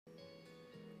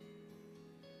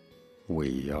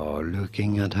We are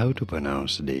looking at how to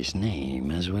pronounce this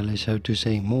name as well as how to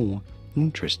say more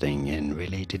interesting and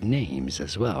related names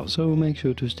as well, so make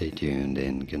sure to stay tuned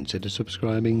and consider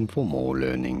subscribing for more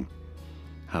learning.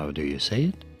 How do you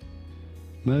say it?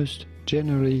 Most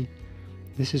generally,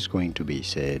 this is going to be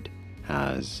said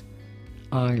as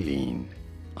Eileen,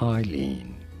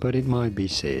 Eileen, but it might be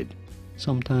said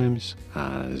sometimes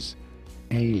as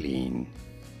Aileen,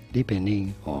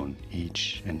 depending on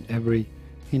each and every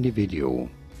individual.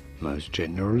 Most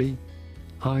generally,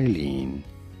 Eileen,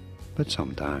 but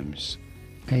sometimes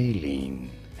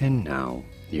Aileen. And now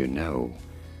you know.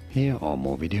 Here are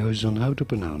more videos on how to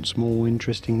pronounce more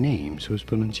interesting names whose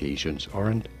pronunciations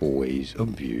aren't always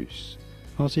obvious.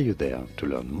 I'll see you there to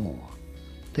learn more.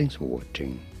 Thanks for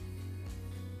watching.